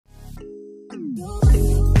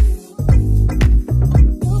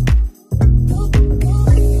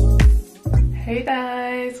Hey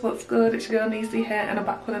guys, what's good? It's your girl Niecy here and I'm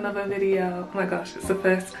back with another video. Oh my gosh, it's the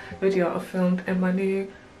first video I've filmed in my new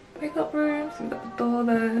makeup room. So we've got the door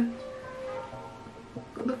there,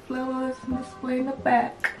 got the flowers and display in the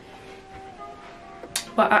back.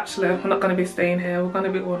 But actually we're not going to be staying here, we're going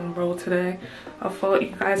to be on the road today. I thought you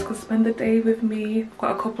guys could spend the day with me. I've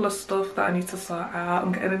got a couple of stuff that I need to sort out.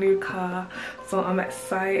 I'm getting a new car, so I'm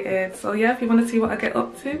excited. So yeah, if you want to see what I get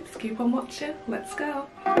up to, just keep on watching. Let's go.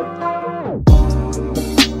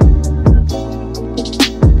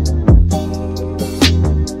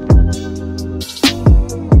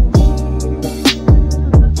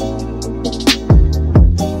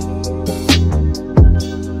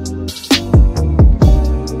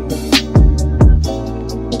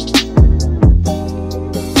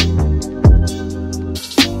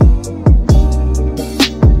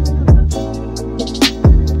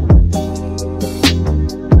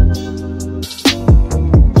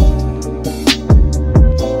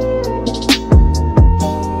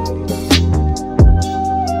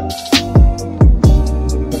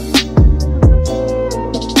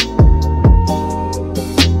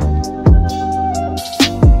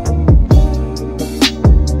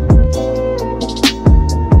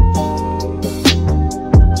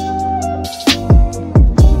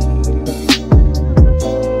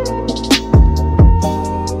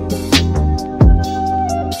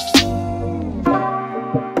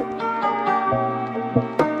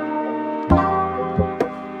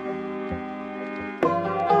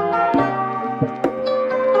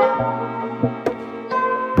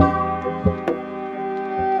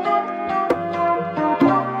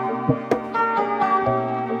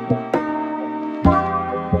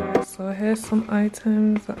 So here's some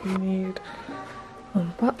items that we need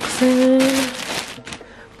unboxing.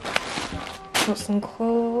 Got some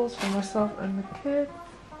clothes for myself and the kids.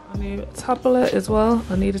 I need a tablet as well.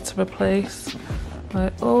 I needed to replace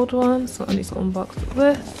my old one, so I need to unbox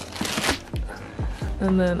this.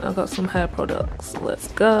 And then I got some hair products. Let's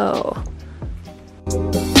go.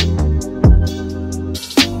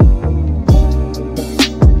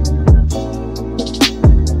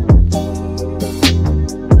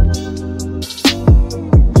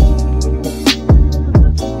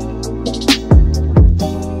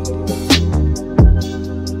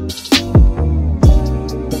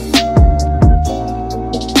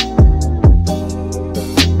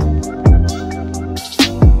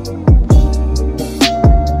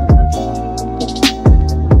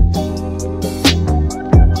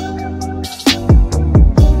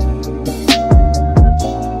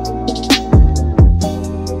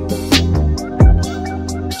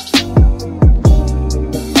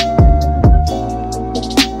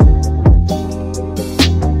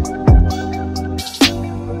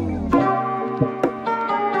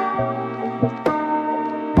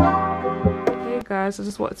 Guys, I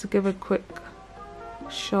just wanted to give a quick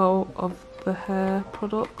show of the hair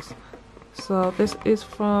products. So this is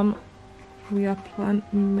from We Are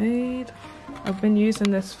Plant Made. I've been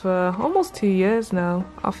using this for almost 2 years now.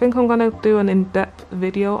 I think I'm gonna do an in-depth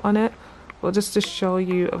video on it, but just to show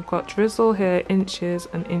you, I've got Drizzle here, Inches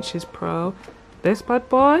and Inches Pro. This bad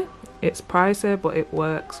boy, it's pricey but it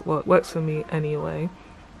works. Well, it works for me anyway.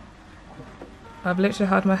 I've literally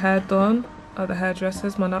had my hair done at the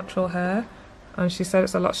hairdresser's, my natural hair, and she said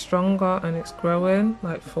it's a lot stronger and it's growing,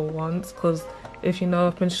 like, for once, because if you know,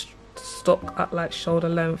 I've been stuck at like shoulder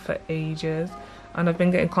length for ages and I've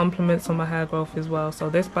been getting compliments on my hair growth as well. So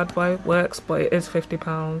this bad boy works, but it is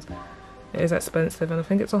 £50. It is expensive, and I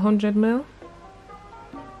think it's 100ml.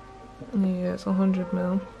 Yeah, it's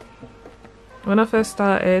 100ml. When I first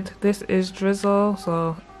started, this is Drizzle,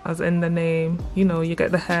 so as in the name, you know, you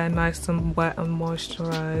get the hair nice and wet and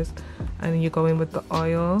moisturized, and you go in with the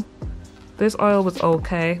oil. This oil was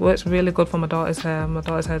okay, works really good for my daughter's hair. My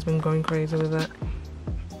daughter's hair's been going crazy with it.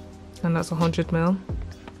 And that's 100ml.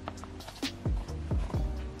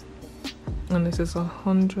 And this is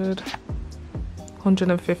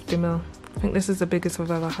 150ml. I think this is the biggest I've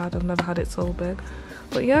ever had. I've never had it so big.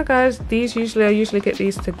 But yeah guys, these I usually get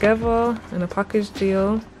these together in a package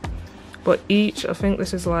deal. But each, I think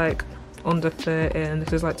this is like under 30 and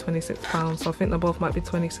this is like £26, so I think they both might be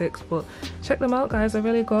 26, but check them out guys, they're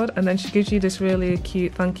really good. And then she gives you this really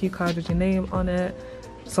cute thank you card with your name on it.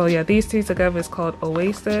 So yeah, these two together is called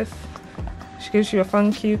Oasis. She gives you a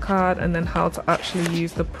thank you card and then how to actually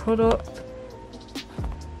use the product.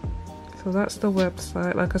 So that's the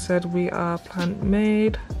website. Like I said, We Are Plant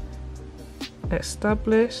Made.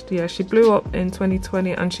 Established. Yeah, she blew up in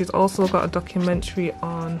 2020 and she's also got a documentary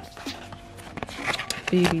on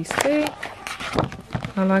BBC.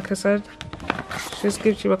 And like I said, she just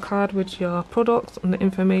gives you a card with your products and the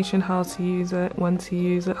information, how to use it, when to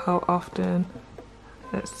use it, how often,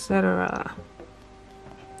 etc.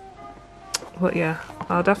 But yeah,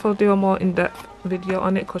 I'll definitely do a more in-depth video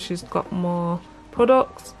on it because she's got more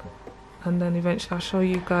products, and then eventually I'll show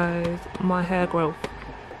you guys my hair growth.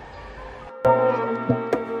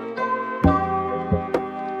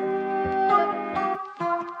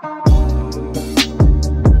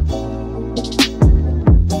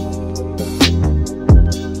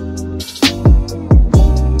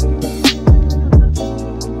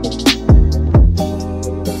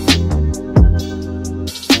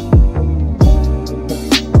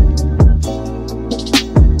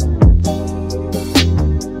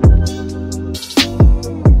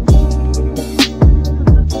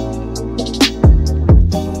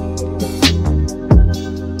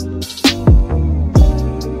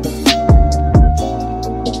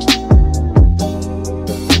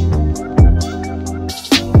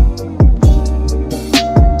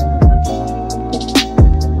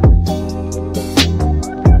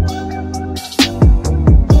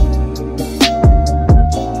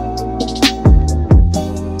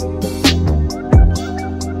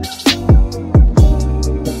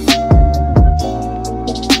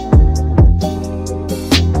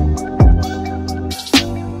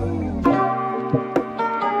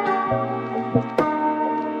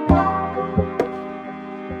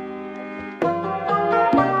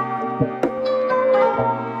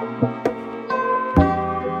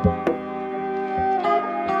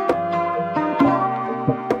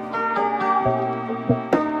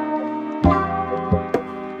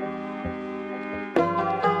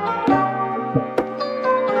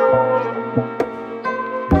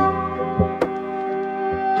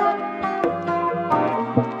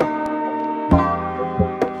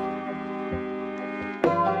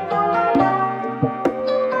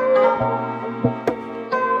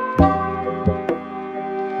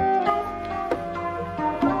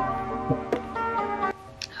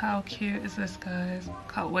 How cute is this, guys?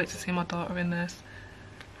 Can't wait to see my daughter in this.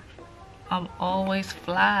 I'm always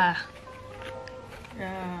fly.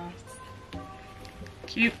 Yes.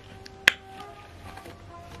 Cute.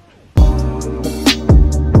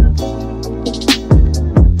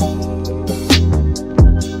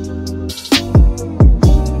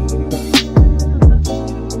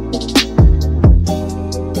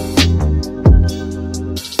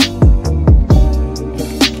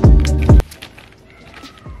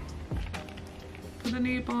 For the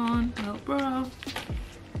newborn little bro.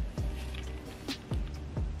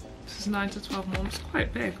 This is 9 to 12 months,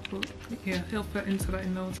 quite big, but yeah, he'll fit into that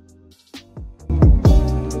in no time.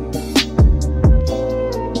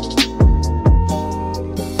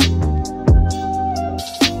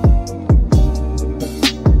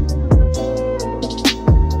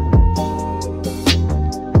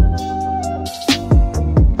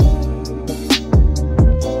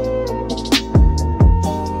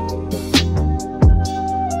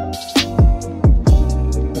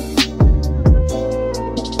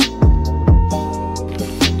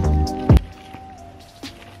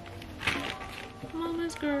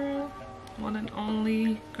 Girl, one and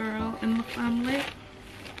only girl in the family.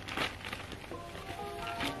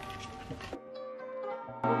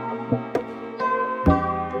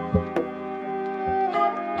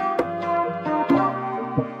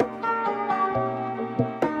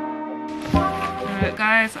 Alright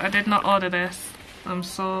guys, I did not order this. I'm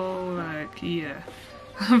so like, yeah.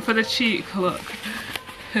 For the cheek, look.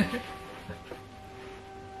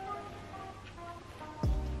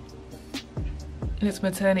 It's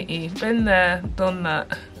maternity. Been there, done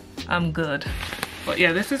that. I'm good. But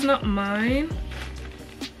yeah, this is not mine.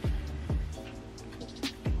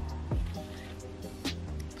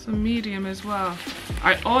 It's a medium as well.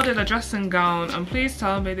 I ordered a dressing gown, and please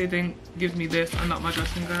tell me they didn't give me this and not my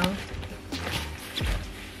dressing gown.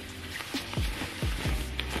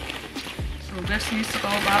 So this needs to go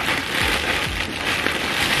back.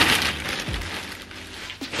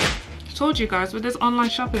 Told you guys, with this online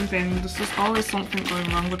shopping thing, there's just always something going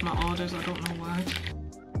wrong with my orders. I don't know why.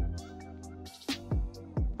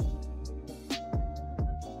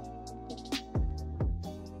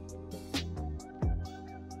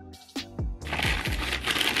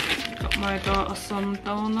 Got my daughter some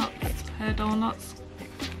donuts, hair donuts.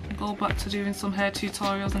 Go back to doing some hair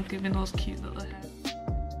tutorials and giving those cute little hair.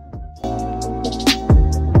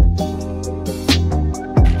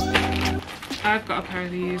 I've got a pair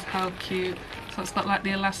of these, how cute. So it's got like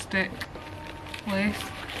the elastic waist.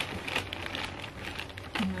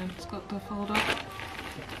 And then it's got the fold up.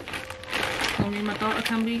 So me and my daughter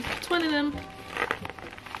can be twinning them.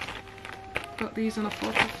 got these in a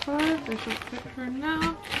 4 to 5. They should fit her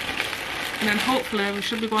now. And then hopefully we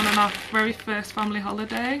should be going on our very first family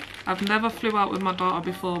holiday. I've never flew out with my daughter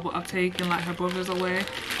before, but I've taken like her brothers away.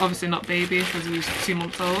 Obviously not baby because he was 2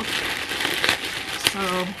 months old. So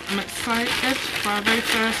I'm excited for our very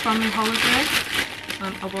first family holiday.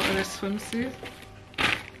 And I bought her this swimsuit.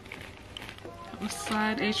 At the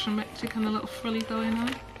side, asymmetric and a little frilly going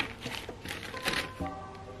on.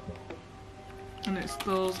 And it's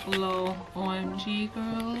those low OMG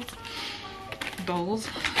girls. Dolls.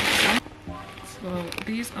 So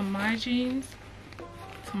these are my jeans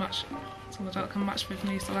to match, so my daughter can match with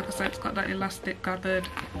me. So like I said, it's got that elastic gathered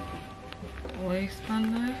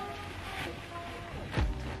waistband there.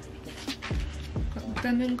 Got the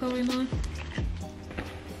denim going on.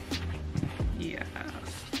 Yes.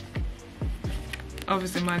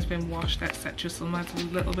 Obviously mine's been washed, etc. So mine's a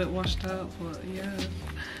little bit washed out, but yeah,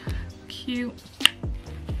 cute.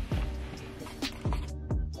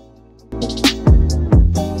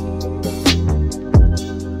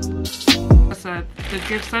 Said the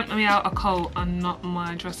gift sent me out a coat and not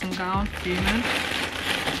my dressing gown. Fuming.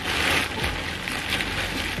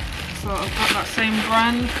 So I've got that same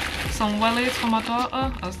brand, some wellies for my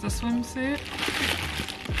daughter as the swimsuit.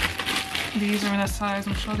 These are in a size,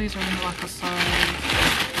 I'm sure these are in like a size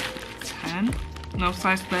 10, no,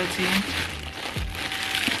 size 13.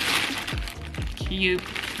 Cute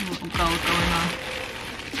little gold going on.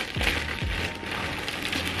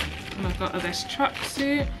 And I've got this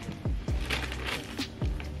tracksuit.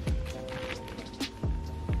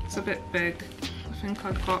 It's a bit big. I think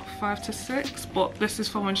I've got 5 to 6, but this is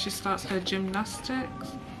for when she starts her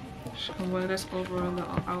gymnastics. She can wear this over a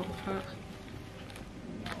little outfit.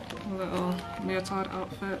 A little leotard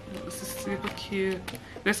outfit. This is super cute.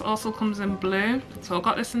 This also comes in blue. So I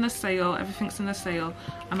got this in the sale. Everything's in the sale.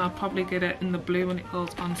 And I'll probably get it in the blue when it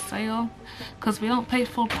goes on sale. Because we don't pay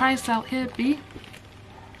full price out here, B.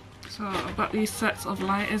 So I've got these sets of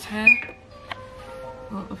lighters here.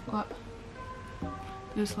 Oh, I've got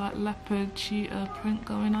this like leopard cheetah print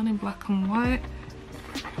going on in black and white.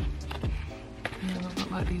 And I've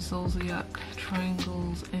got like these zodiac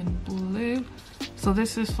triangles in blue. So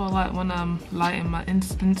this is for like when I'm lighting my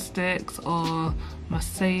incense sticks or my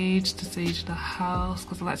sage to sage the house,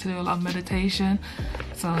 because I like to do a lot of meditation.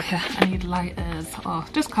 So yeah, I need lighters or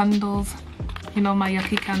just candles, you know, my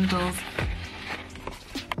yucky candles.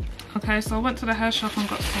 Okay, so I went to the hair shop and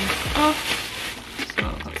got some stuff. So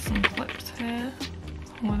I've got some clips here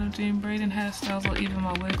when I'm doing braiding hairstyles or even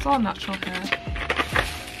my wigs or natural hair.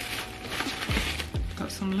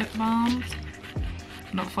 Got some lip balms.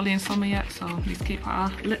 Not fully in summer yet, so please keep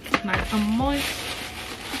our lips nice and moist.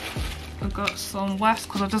 I've got some wefts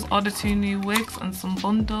because I just ordered 2 new wigs and some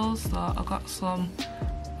bundles. So I got some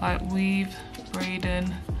like weave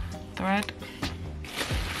braiding thread.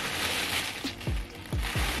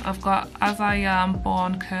 I've got As I Am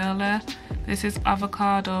Born Curler. This is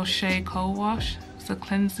avocado shea co-wash. It's a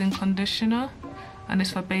cleansing conditioner and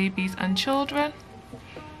it's for babies and children.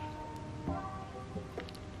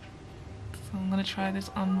 So I'm gonna try this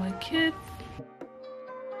on my kids.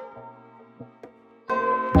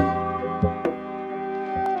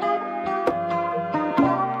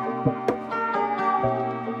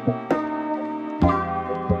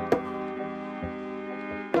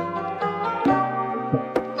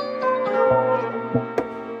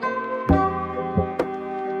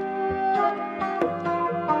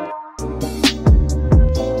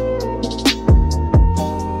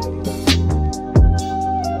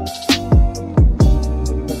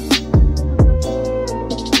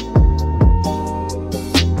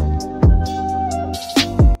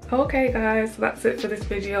 Okay guys, so that's it for this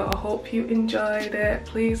video. I hope you enjoyed it.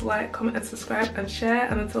 Please like, comment and subscribe and share,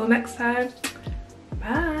 and until next time,